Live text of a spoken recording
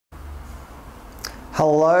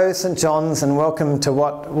Hello St John's, and welcome to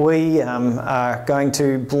what we are going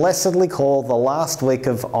to blessedly call the last week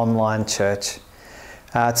of online church.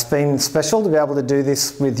 It's been special to be able to do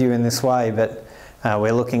this with you in this way, but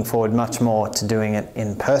we're looking forward much more to doing it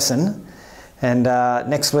in person. And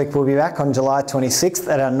next week we'll be back on July 26th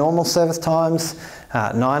at our normal service times,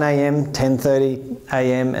 9 a.m, 10:30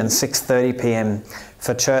 a.m. and 6:30 p.m.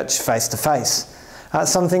 for church face-to-face.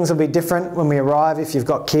 Some things will be different when we arrive. If you've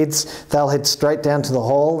got kids, they'll head straight down to the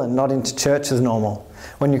hall and not into church as normal.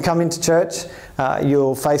 When you come into church,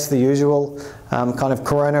 you'll face the usual kind of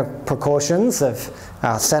corona precautions of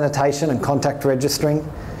sanitation and contact registering.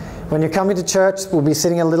 When you come into church, we'll be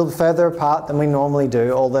sitting a little further apart than we normally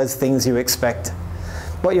do, all those things you expect.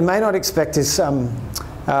 What you may not expect is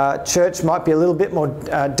church might be a little bit more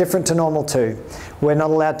different to normal too. We're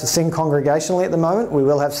not allowed to sing congregationally at the moment. We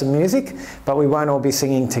will have some music, but we won't all be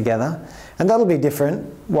singing together. And that'll be different,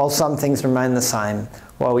 while some things remain the same.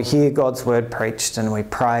 While we hear God's word preached and we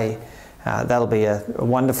pray, that'll be a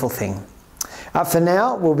wonderful thing. For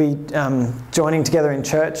now, we'll be joining together in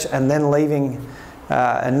church and then leaving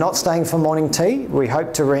and not staying for morning tea. We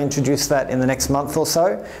hope to reintroduce that in the next month or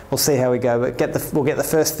so. We'll see how we go, but we'll get the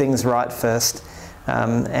first things right first.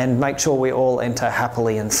 And make sure we all enter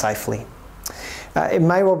happily and safely. It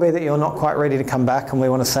may well be that you're not quite ready to come back, and we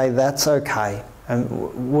want to say that's okay.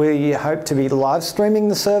 We hope to be live streaming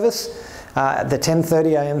the service, the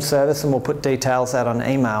 10:30 a.m. service, and we'll put details out on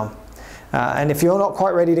email. And if you're not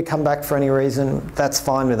quite ready to come back for any reason, that's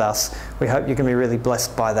fine with us. We hope you can be really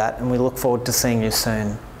blessed by that, and we look forward to seeing you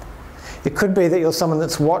soon. It could be that you're someone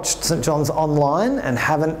that's watched St John's online and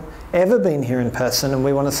haven't ever been here in person, and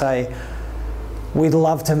we want to say, we'd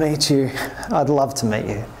love to meet you. I'd love to meet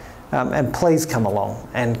you. And please come along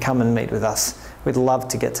and come and meet with us. We'd love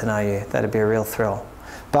to get to know you. That'd be a real thrill.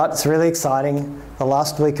 But it's really exciting, the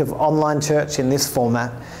last week of online church in this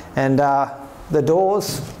format. And the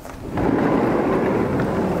doors,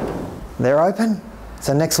 they're open.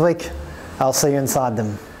 So next week, I'll see you inside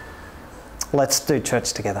them. Let's do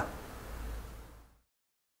church together.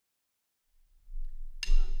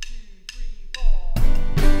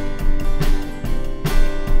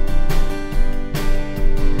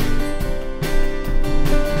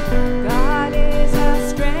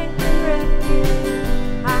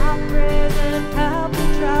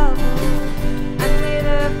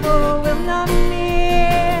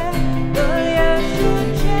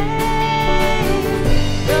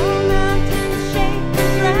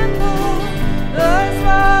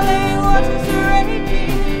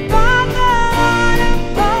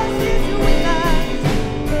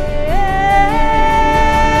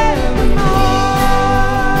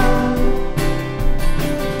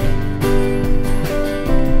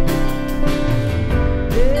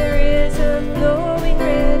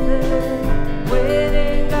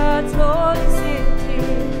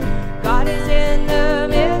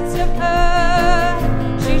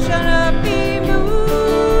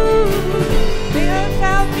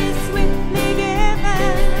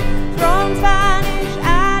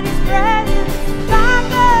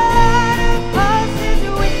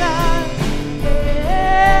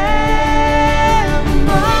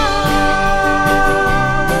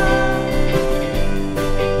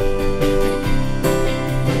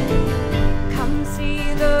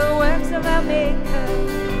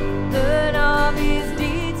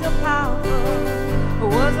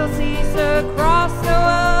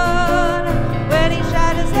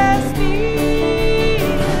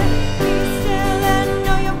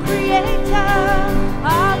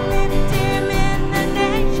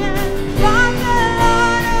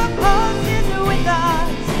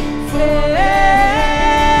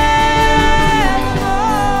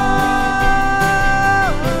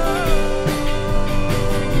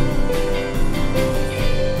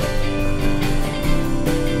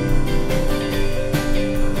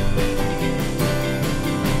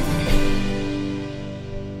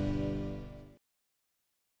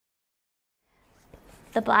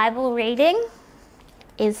 The Bible reading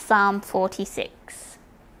is Psalm 46.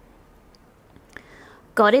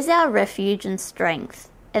 God is our refuge and strength,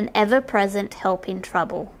 an ever-present help in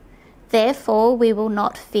trouble. Therefore we will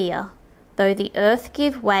not fear, though the earth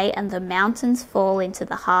give way and the mountains fall into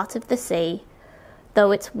the heart of the sea,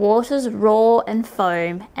 though its waters roar and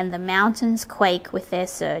foam and the mountains quake with their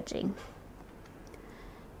surging.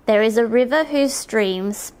 There is a river whose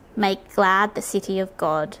streams make glad the city of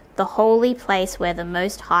God, the holy place where the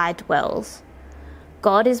Most High dwells.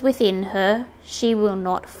 God is within her, she will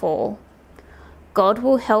not fall. God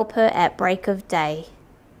will help her at break of day.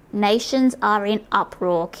 Nations are in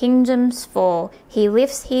uproar, kingdoms fall. He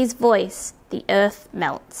lifts his voice, the earth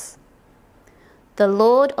melts. The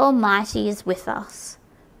Lord Almighty is with us.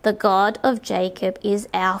 The God of Jacob is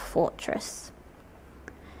our fortress.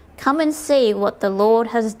 Come and see what the Lord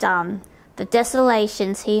has done, the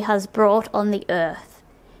desolations he has brought on the earth.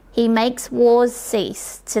 He makes wars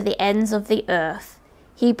cease to the ends of the earth.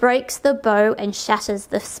 He breaks the bow and shatters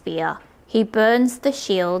the spear. He burns the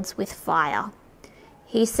shields with fire.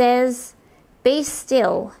 He says, "Be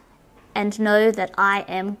still and know that I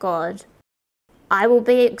am God. I will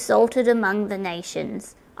be exalted among the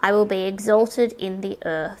nations. I will be exalted in the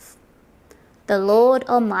earth. The Lord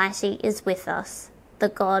Almighty is with us. The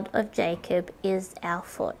God of Jacob is our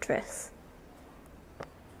fortress."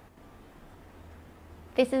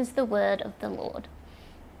 This is the word of the Lord.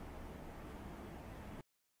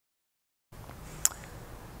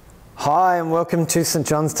 Hi and welcome to St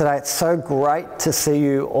John's today. It's so great to see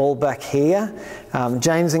you all back here.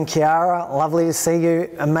 James and Kiara, lovely to see you.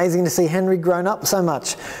 Amazing to see Henry grown up so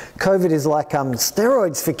much. COVID is like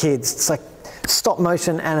steroids for kids. It's like stop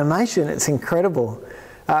motion animation. It's incredible.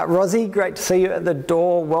 Rosie, great to see you at the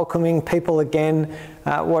door, welcoming people again.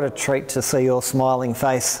 What a treat to see your smiling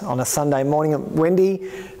face on a Sunday morning. Wendy,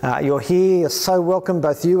 you're here. You're so welcome,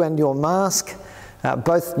 both you and your mask.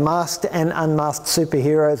 Both masked and unmasked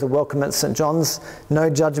superheroes are welcome at St John's.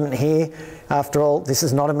 No judgment here. After all, this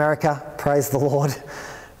is not America. Praise the Lord.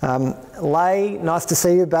 Lay, nice to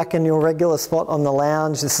see you back in your regular spot on the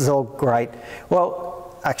lounge. This is all great.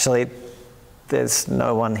 Well, actually, there's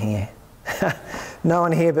no one here. No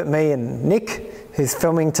one here but me and Nick, who's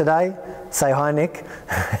filming today. Say hi, Nick.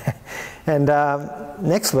 And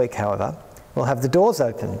next week, however, we'll have the doors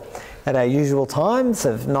open at our usual times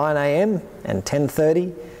of 9 a.m. and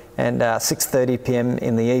 10:30 and 6:30 p.m.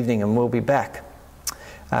 in the evening, and we'll be back.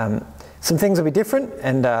 Some things will be different,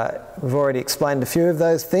 and we've already explained a few of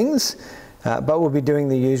those things, but we'll be doing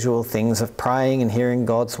the usual things of praying and hearing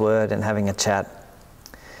God's word and having a chat.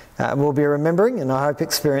 We'll be remembering, and I hope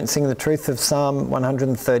experiencing, the truth of Psalm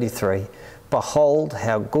 133. Behold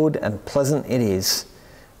how good and pleasant it is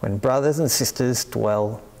when brothers and sisters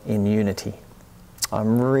dwell in unity.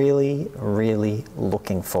 I'm really, really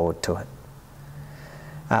looking forward to it.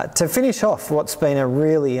 To finish off what's been a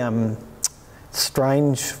really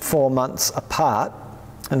strange 4 months apart,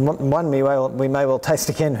 and one we may well taste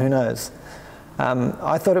again, who knows.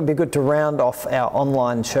 I thought it'd be good to round off our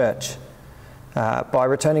online church by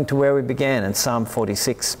returning to where we began in Psalm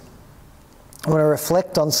 46. I want to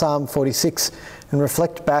reflect on Psalm 46 and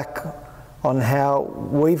reflect back on how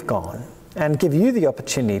we've gone, and give you the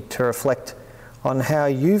opportunity to reflect on how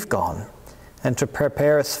you've gone and to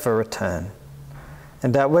prepare us for return.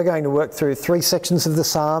 And we're going to work through 3 sections of the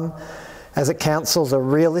psalm as it counsels a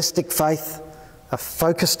realistic faith, a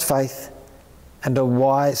focused faith, and a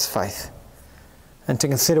wise faith, and to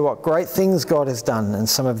consider what great things God has done and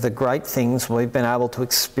some of the great things we've been able to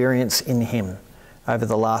experience in Him over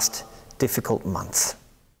the last difficult months.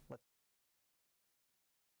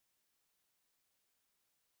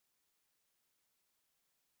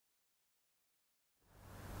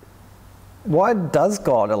 Why does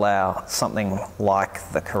God allow something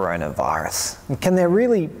like the coronavirus? And can there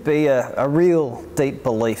really be a real deep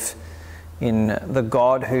belief in the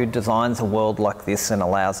God who designs a world like this and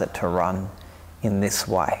allows it to run in this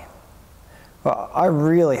way? Well, I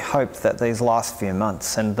really hope that these last few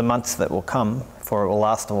months, and the months that will come, for it will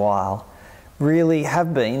last a while, really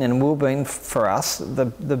have been and will be for us the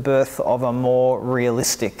birth of a more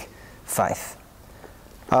realistic faith.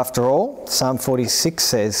 After all, Psalm 46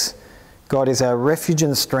 says, God is our refuge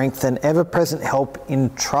and strength and ever-present help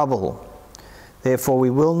in trouble. Therefore we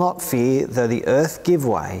will not fear, though the earth give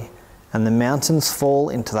way and the mountains fall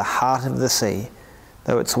into the heart of the sea,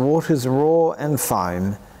 though its waters roar and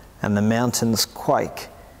foam and the mountains quake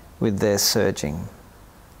with their surging.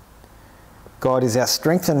 God is our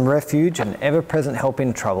strength and refuge and ever-present help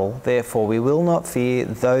in trouble. Therefore we will not fear,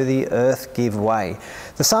 though the earth give way.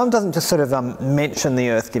 The psalm doesn't just sort of mention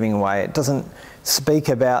the earth giving way. It doesn't speak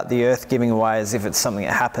about the earth giving way as if it's something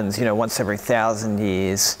that happens, once every 1,000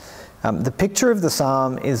 years. The picture of the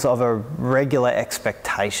psalm is of a regular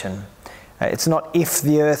expectation. It's not if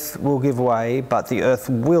the earth will give way, but the earth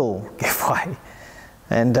will give way.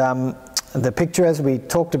 And the picture, as we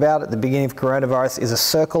talked about at the beginning of coronavirus, is a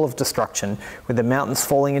circle of destruction with the mountains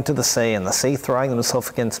falling into the sea and the sea throwing themselves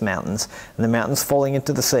against mountains, and the mountains falling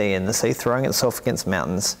into the sea and the sea throwing itself against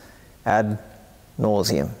mountains ad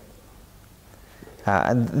nauseum.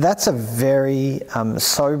 And that's a very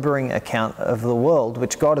sobering account of the world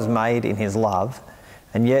which God has made in His love,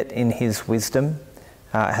 and yet in His wisdom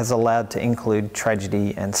has allowed to include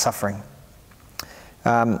tragedy and suffering.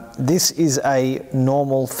 This is a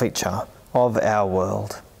normal feature of our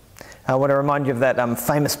world. I want to remind you of that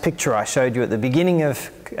famous picture I showed you at the beginning of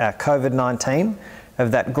COVID-19,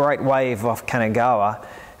 of that great wave off Kanagawa.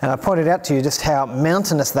 And I pointed out to you just how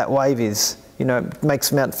mountainous that wave is. You know, it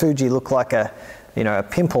makes Mount Fuji look like a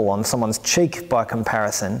pimple on someone's cheek by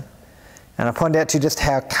comparison. And I pointed out to you just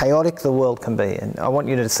how chaotic the world can be. And I want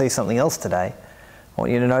you to see something else today. I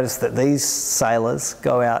want you to notice that these sailors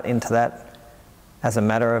go out into that as a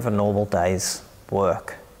matter of a normal day's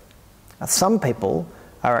work. Now, some people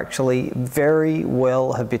are actually very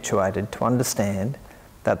well habituated to understand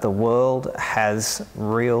that the world has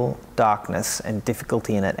real darkness and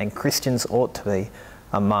difficulty in it, and Christians ought to be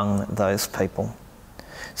among those people.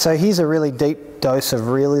 So here's a really deep dose of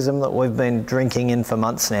realism that we've been drinking in for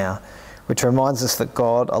months now, which reminds us that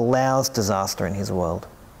God allows disaster in his world.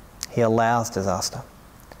 He allows disaster.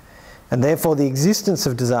 And therefore the existence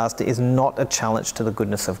of disaster is not a challenge to the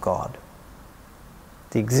goodness of God.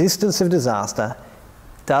 The existence of disaster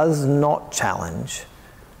does not challenge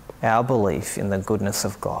our belief in the goodness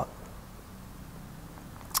of God.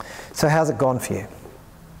 So how's it gone for you?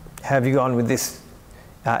 How have you gone with this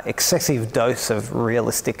excessive dose of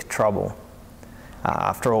realistic trouble?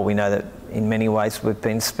 After all, we know that in many ways we've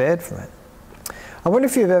been spared from it. I wonder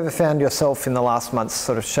if you've ever found yourself in the last months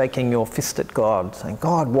sort of shaking your fist at God, saying,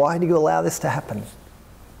 God, why do you allow this to happen?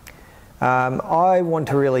 I want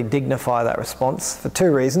to really dignify that response for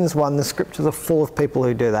two reasons. One, the scriptures are full of people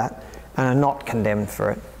who do that and are not condemned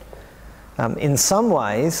for it. In some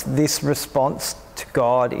ways, this response to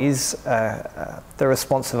God is the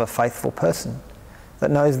response of a faithful person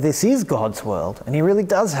that knows this is God's world and he really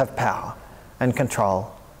does have power and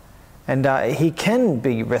control. And he can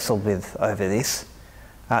be wrestled with over this,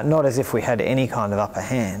 not as if we had any kind of upper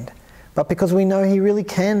hand, but because we know he really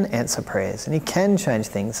can answer prayers and he can change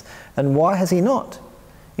things. And why has he not?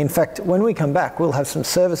 In fact, when we come back, we'll have some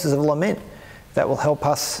services of lament that will help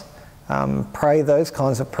us pray those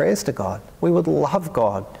kinds of prayers to God. We would love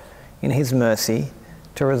God in his mercy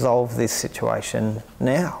to resolve this situation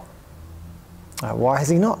now. Why has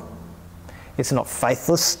he not? It's not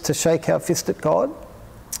faithless to shake our fist at God.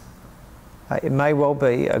 It may well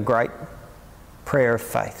be a great prayer of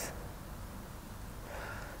faith.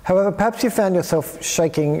 However, perhaps you found yourself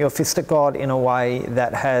shaking your fist at God in a way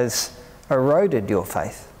that has eroded your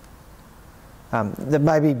faith. That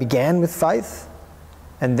maybe began with faith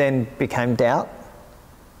and then became doubt,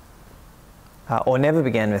 or never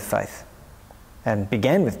began with faith and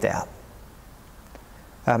began with doubt.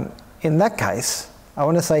 In that case, I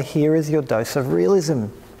want to say, here is your dose of realism.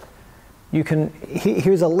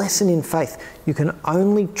 Here's a lesson in faith. You can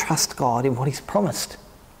only trust God in what he's promised.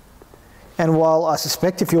 And while I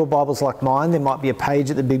suspect if your Bible's like mine, there might be a page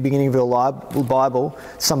at the beginning of your Bible,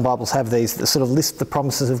 some Bibles have these that sort of list the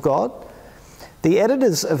promises of God. The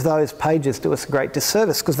editors of those pages do us a great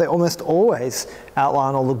disservice because they almost always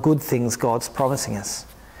outline all the good things God's promising us.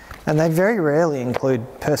 And they very rarely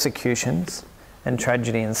include persecutions and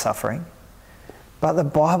tragedy and suffering. But the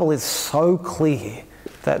Bible is so clear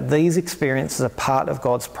that these experiences are part of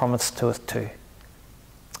God's promise to us too.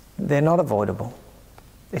 They're not avoidable.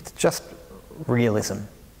 It's just realism.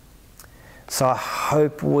 So I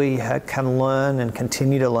hope we can learn and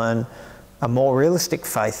continue to learn a more realistic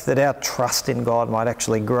faith, that our trust in God might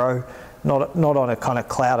actually grow, not on a kind of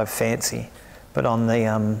cloud of fancy, but on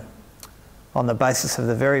the basis of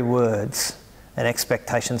the very words and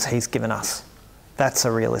expectations he's given us. That's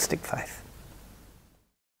a realistic faith.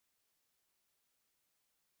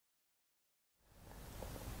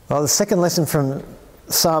 Well, the second lesson from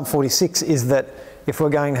Psalm 46 is that if we're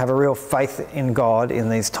going to have a real faith in God in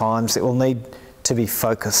these times, it will need to be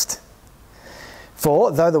focused.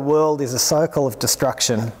 For though the world is a circle of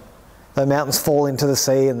destruction, though mountains fall into the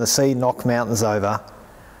sea and the sea knock mountains over,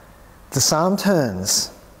 the psalm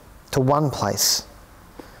turns to one place.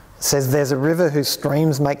 It says, there's a river whose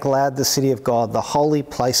streams make glad the city of God, the holy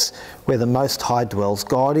place where the Most High dwells.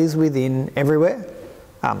 God is within everywhere.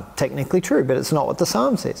 Technically true, but it's not what the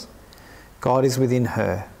psalm says. God is within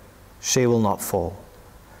her. She will not fall.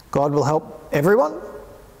 God will help everyone.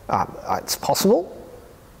 It's possible.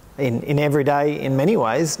 In every day, in many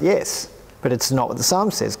ways, yes. But it's not what the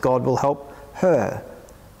psalm says. God will help her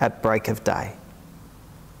at break of day.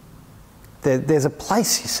 There's a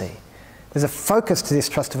place, you see. There's a focus to this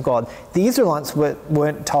trust of God. The Israelites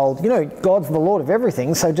weren't told, God's the Lord of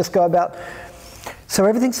everything, so just go about... So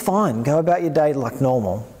everything's fine. Go about your day like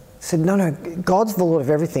normal. He said, no, God's the Lord of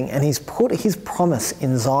everything, and he's put his promise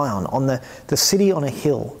in Zion, on the city on a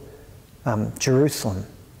hill, Jerusalem.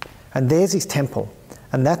 And there's his temple.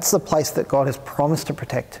 And that's the place that God has promised to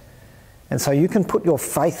protect. And so you can put your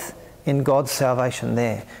faith in God's salvation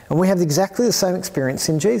there. And we have exactly the same experience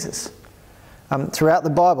in Jesus. Throughout the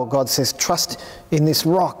Bible, God says, trust in this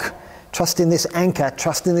rock, trust in this anchor,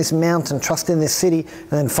 trust in this mountain, trust in this city. And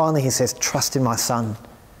then finally he says, trust in my son.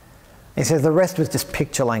 He says the rest was just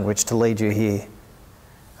picture language to lead you here.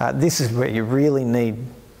 This is where you really need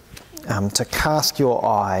to cast your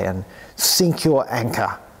eye and sink your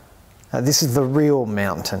anchor. This is the real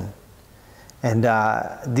mountain. And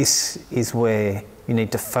this is where you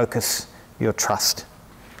need to focus your trust.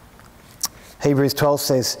 Hebrews 12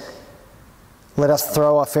 says, let us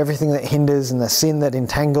throw off everything that hinders and the sin that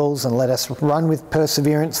entangles, and let us run with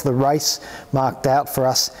perseverance the race marked out for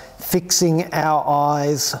us, fixing our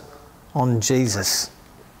eyes on Jesus.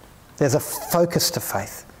 There's a focus to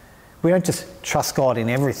faith. We don't just trust God in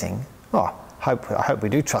everything. I hope we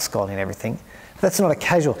do trust God in everything. That's not a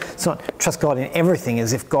casual, it's not trust God in everything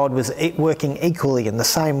as if God was working equally in the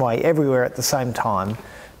same way everywhere at the same time.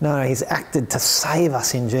 No, he's acted to save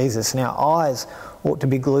us in Jesus, and our eyes ought to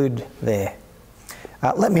be glued there.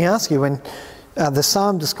 Let me ask you, when the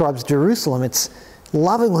psalm describes Jerusalem, it's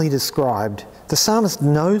lovingly described. The psalmist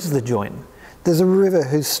knows the joint. There's a river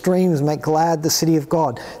whose streams make glad the city of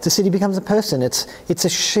God. The city becomes a person. It's a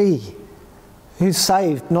she who's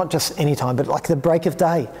saved, not just any time, but like the break of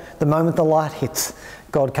day. The moment the light hits,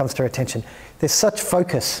 God comes to her attention. There's such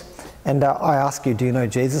focus. And I ask you, do you know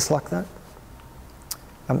Jesus like that?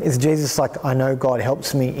 Is Jesus like, I know God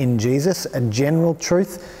helps me in Jesus, a general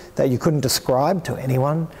truth that you couldn't describe to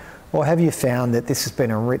anyone? Or have you found that this has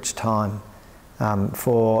been a rich time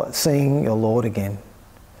for seeing your Lord again?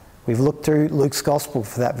 We've looked through Luke's Gospel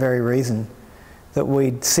for that very reason, that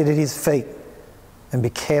we'd sit at his feet and be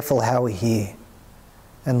careful how we hear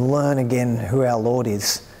and learn again who our Lord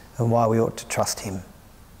is and why we ought to trust him.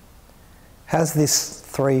 How's this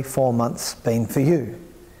 3-4 months been for you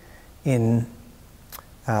in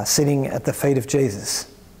sitting at the feet of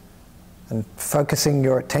Jesus and focusing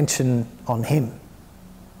your attention on him?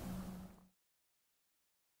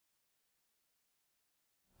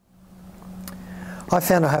 I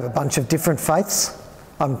found I have a bunch of different faiths.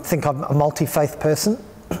 I think I'm a multi-faith person.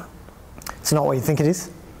 It's not what you think it is.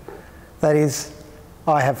 That is,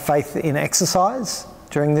 I have faith in exercise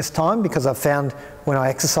during this time because I've found when I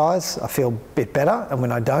exercise, I feel a bit better, and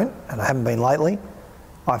when I don't, and I haven't been lately,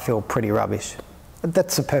 I feel pretty rubbish. But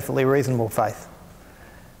that's a perfectly reasonable faith.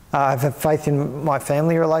 I have faith in my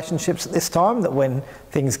family relationships at this time, that when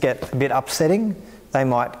things get a bit upsetting, they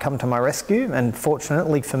might come to my rescue, and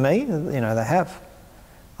fortunately for me, they have.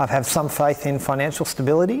 I've had some faith in financial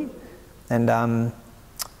stability and, in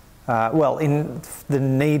the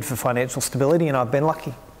need for financial stability, and I've been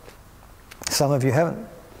lucky. Some of you haven't.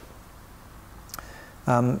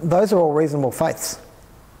 Those are all reasonable faiths,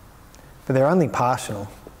 but they're only partial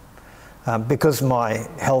because my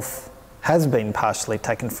health has been partially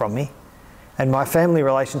taken from me, and my family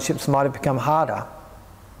relationships might have become harder.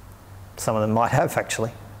 Some of them might have,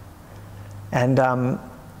 actually. And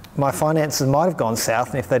my finances might have gone south,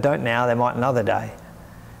 and if they don't now, they might another day.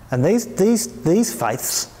 And these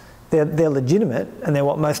faiths, they're legitimate, and they're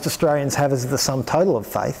what most Australians have as the sum total of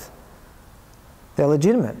faith. They're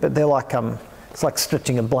legitimate, but they're like it's like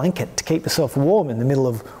stretching a blanket to keep yourself warm in the middle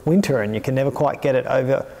of winter, and you can never quite get it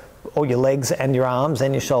over all your legs and your arms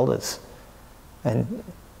and your shoulders. And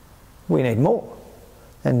we need more.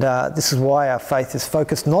 And this is why our faith is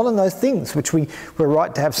focused not on those things which we're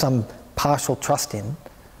right to have some partial trust in,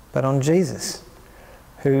 but on Jesus,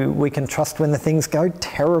 who we can trust when the things go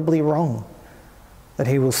terribly wrong, that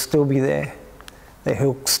he will still be there, that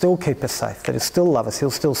he'll still keep us safe, that he'll still love us,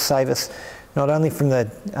 he'll still save us, not only from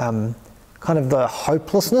the kind of the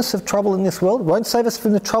hopelessness of trouble in this world, won't save us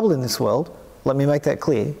from the trouble in this world, let me make that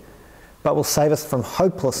clear, but will save us from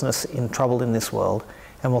hopelessness in trouble in this world,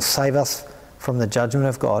 and will save us from the judgment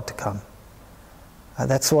of God to come.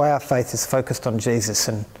 That's why our faith is focused on Jesus,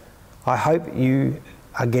 and I hope you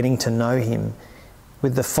are getting to know him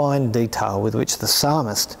with the fine detail with which the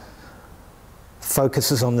psalmist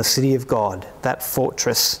focuses on the city of God, that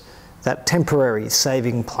fortress, that temporary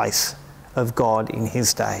saving place of God in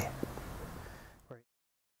his day.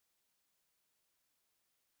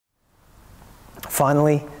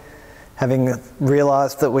 Finally, having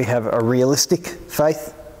realised that we have a realistic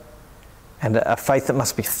faith and a faith that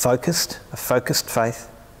must be focused, a focused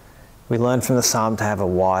faith, we learn from the psalm to have a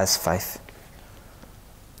wise faith.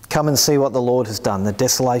 Come and see what the Lord has done, the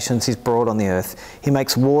desolations he's brought on the earth. He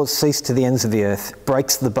makes wars cease to the ends of the earth,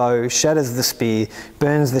 breaks the bow, shatters the spear,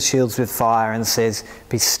 burns the shields with fire, and says,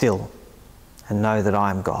 be still and know that I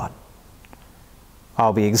am God.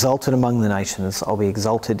 I'll be exalted among the nations. I'll be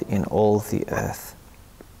exalted in all the earth.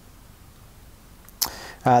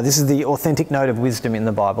 This is the authentic note of wisdom in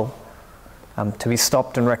the Bible. to be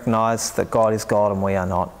stopped and recognised that God is God and we are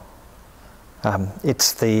not.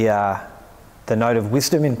 It's the note of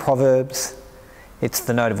wisdom in Proverbs. It's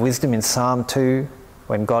the note of wisdom in Psalm 2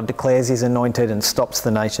 when God declares he's anointed and stops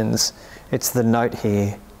the nations. It's the note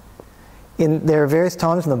here. There are various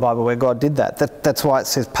times in the Bible where God did that. That's why it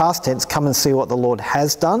says past tense, come and see what the Lord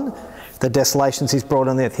has done, the desolations he's brought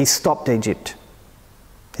on the earth. He stopped Egypt.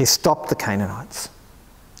 He stopped the Canaanites.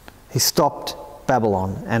 He stopped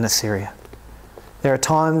Babylon and Assyria. There are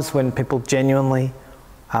times when people genuinely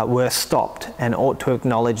were stopped and ought to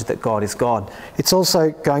acknowledge that God is God. It's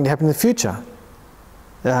also going to happen in the future.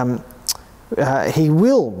 He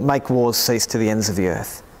will make wars cease to the ends of the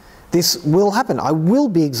earth. This will happen. I will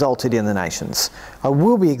be exalted in the nations. I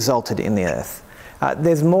will be exalted in the earth.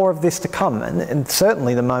 There's more of this to come, and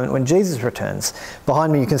certainly the moment when Jesus returns.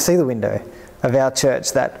 Behind me you can see the window of our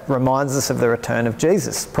church that reminds us of the return of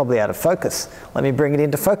Jesus, probably out of focus. Let me bring it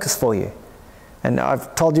into focus for you. And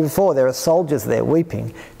I've told you before, there are soldiers there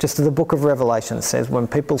weeping. Just as the book of Revelation says, when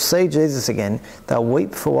people see Jesus again, they'll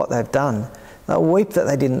weep for what they've done. They'll weep that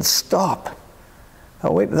they didn't stop.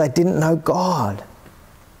 They'll weep that they didn't know God.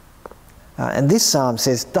 And this psalm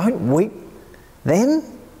says, don't weep then.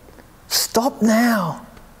 Stop now.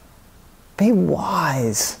 Be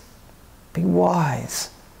wise. Be wise.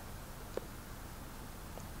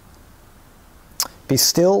 Be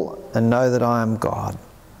still and know that I am God.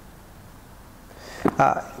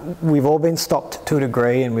 We've all been stopped to a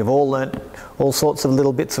degree, and we've all learnt all sorts of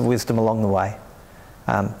little bits of wisdom along the way.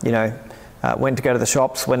 When to go to the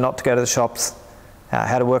shops, when not to go to the shops,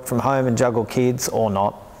 how to work from home and juggle kids or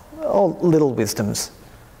not. All little wisdoms.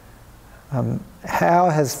 How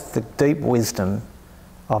has the deep wisdom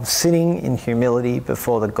of sitting in humility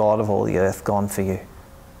before the God of all the earth gone for you?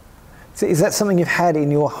 So is that something you've had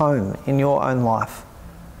in your home, in your own life?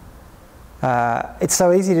 It's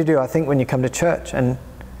so easy to do, I think, when you come to church, and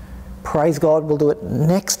praise God, we'll do it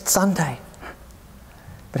next Sunday.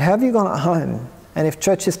 But how have you gone at home? And if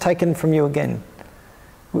church is taken from you again,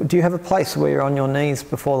 do you have a place where you're on your knees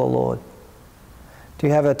before the Lord? Do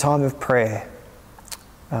you have a time of prayer,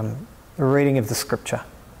 a reading of the scripture?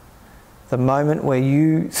 The moment where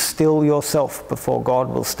you still yourself before God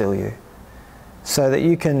will still you, so that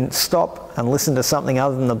you can stop and listen to something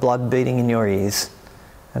other than the blood beating in your ears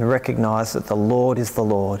and recognise that the Lord is the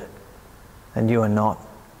Lord and you are not.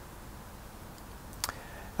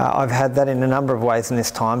 I've had that in a number of ways in this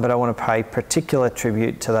time, but I want to pay particular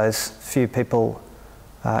tribute to those few people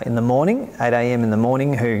in the morning, 8 a.m. in the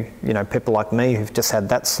morning, who, people like me who've just had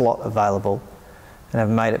that slot available and have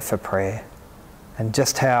made it for prayer. And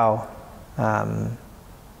just how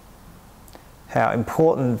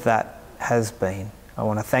important that has been. I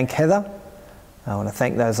want to thank Heather. I want to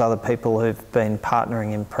thank those other people who've been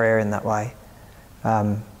partnering in prayer in that way.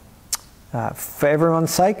 For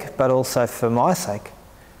everyone's sake, but also for my sake,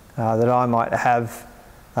 that I might have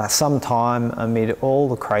some time amid all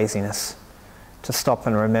the craziness to stop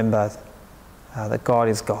and remember that God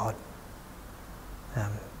is God.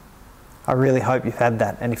 I really hope you've had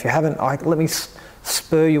that, and if you haven't, let me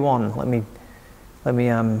spur you on. Let me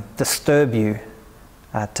disturb you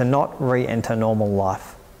to not re-enter normal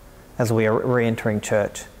life as we are re-entering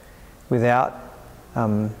church without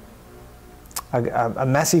a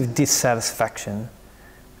massive dissatisfaction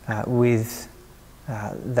with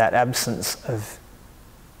that absence of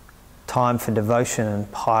time for devotion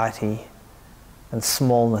and piety and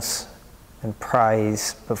smallness and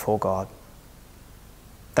praise before God.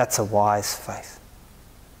 That's a wise faith.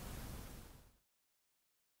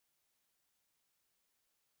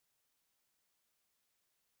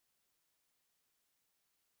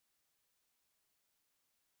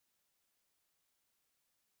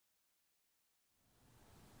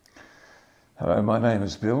 Hello, my name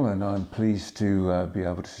is Bill, and I'm pleased to be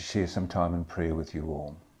able to share some time in prayer with you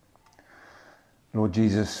all. Lord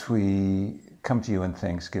Jesus, we come to you in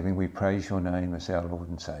thanksgiving. We praise your name as our Lord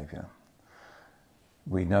and Saviour.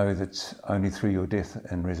 We know that only through your death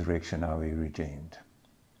and resurrection are we redeemed.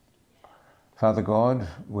 Father God,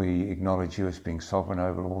 we acknowledge you as being sovereign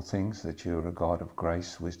over all things, that you are a God of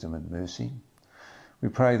grace, wisdom and mercy. We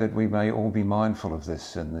pray that we may all be mindful of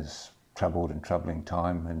this in this troubled and troubling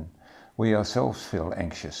time, and we ourselves feel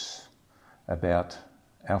anxious about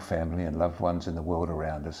our family and loved ones in the world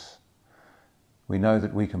around us. We know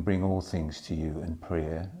that we can bring all things to you in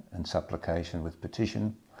prayer and supplication with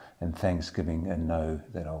petition and thanksgiving, and know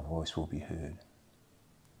that our voice will be heard.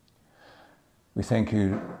 We thank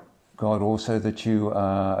you, God, also that you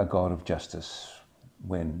are a God of justice.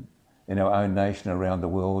 When in our own nation, around the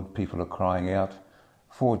world, people are crying out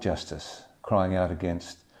for justice, crying out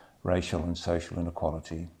against racial and social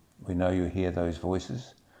inequality, We know you hear those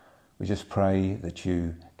voices. We just pray that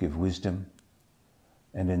you give wisdom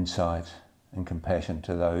and insight and compassion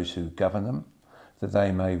to those who govern them, that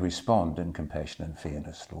they may respond in compassion and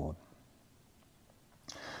fairness, Lord.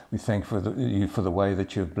 We thank you for the way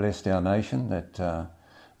that you've blessed our nation, that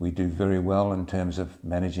we do very well in terms of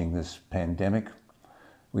managing this pandemic.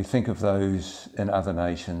 We think of those in other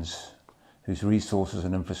nations whose resources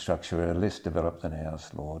and infrastructure are less developed than ours,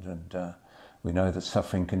 Lord, and we know that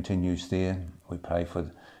suffering continues there. We pray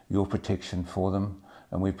for your protection for them,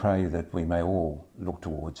 and we pray that we may all look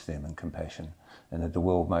towards them in compassion, and that the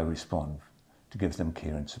world may respond to give them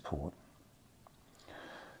care and support.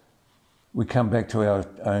 We come back to our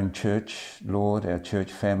own church, Lord, our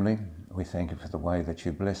church family. We thank you for the way that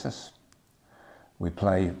you bless us. We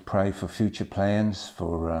pray for future plans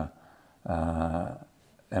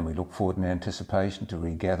and we look forward in anticipation to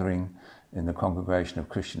regathering in the Congregation of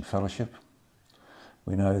Christian Fellowship.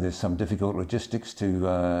 We know there's some difficult logistics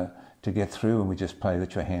to get through, and we just pray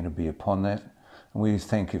that your hand will be upon that. And we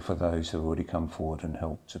thank you for those who have already come forward and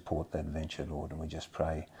helped support that venture, Lord. And we just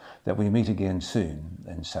pray that we meet again soon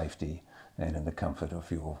in safety and in the comfort of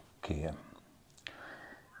your care.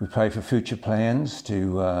 We pray for future plans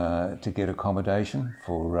to get accommodation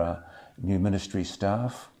for new ministry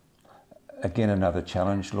staff. Again, another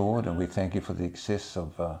challenge, Lord, and we thank you for the success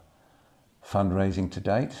of fundraising to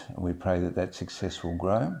date, and we pray that that success will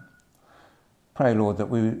grow. Pray, Lord, that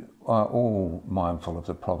we are all mindful of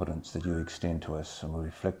the providence that you extend to us, and we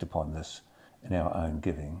reflect upon this in our own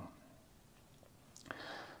giving.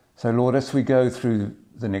 So, Lord, as we go through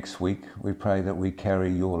the next week, we pray that we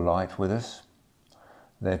carry your light with us,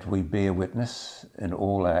 that we bear witness in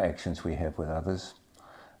all our actions we have with others,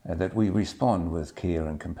 and that we respond with care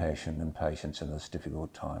and compassion and patience in this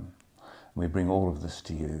difficult time. We bring all of this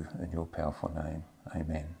to you in your powerful name.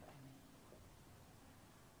 Amen.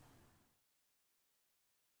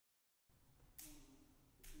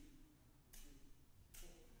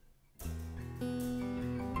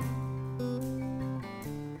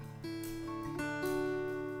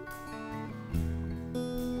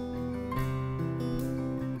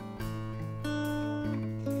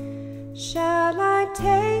 Shall I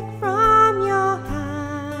take from your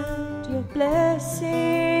hand your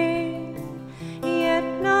blessing, yet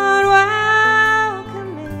not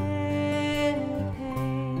welcome any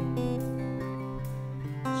pain?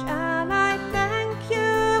 Shall I thank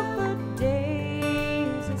you for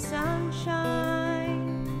days of sunshine,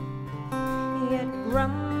 yet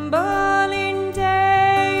grumble in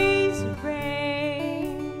days of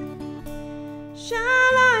rain? Shall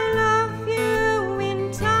I love you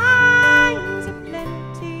in times of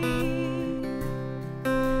plenty,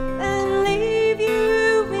 and leave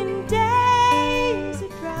you in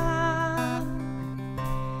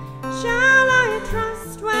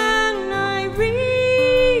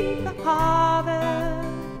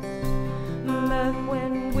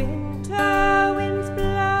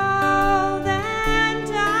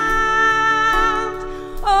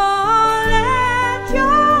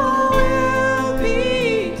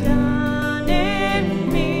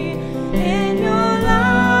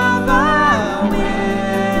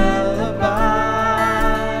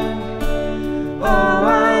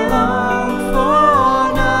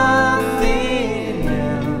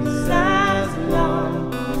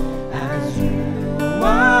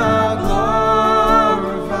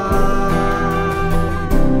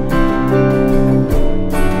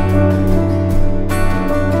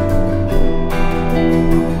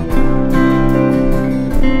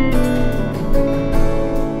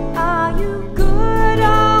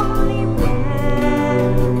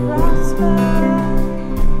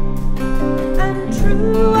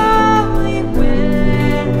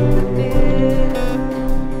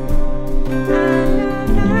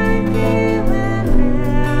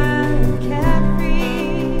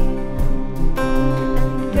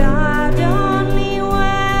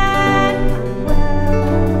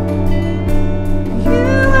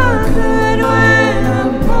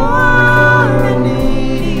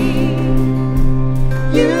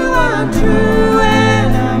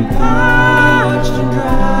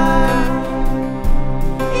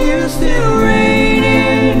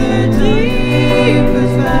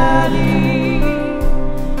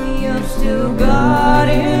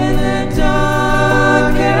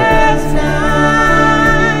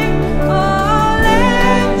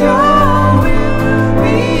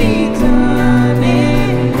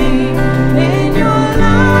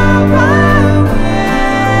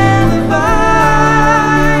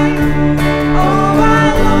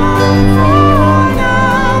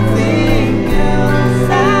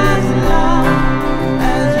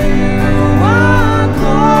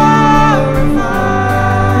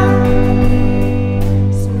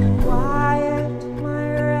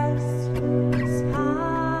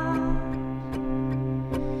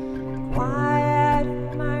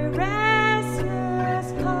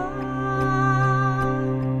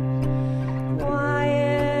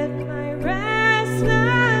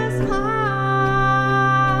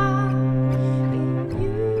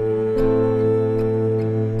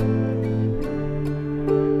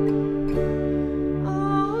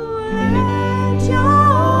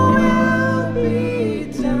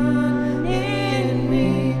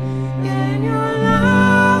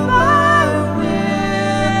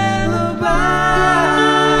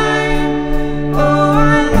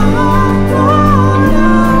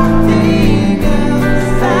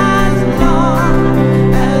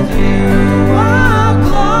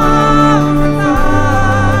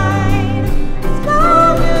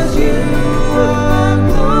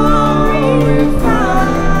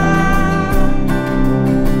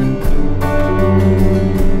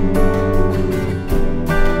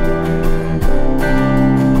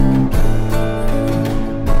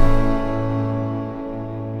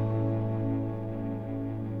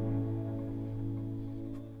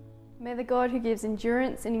May the God who gives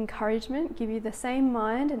endurance and encouragement give you the same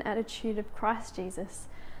mind and attitude of Christ Jesus,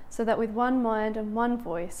 so that with one mind and one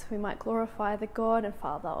voice we might glorify the God and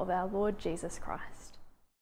Father of our Lord Jesus Christ.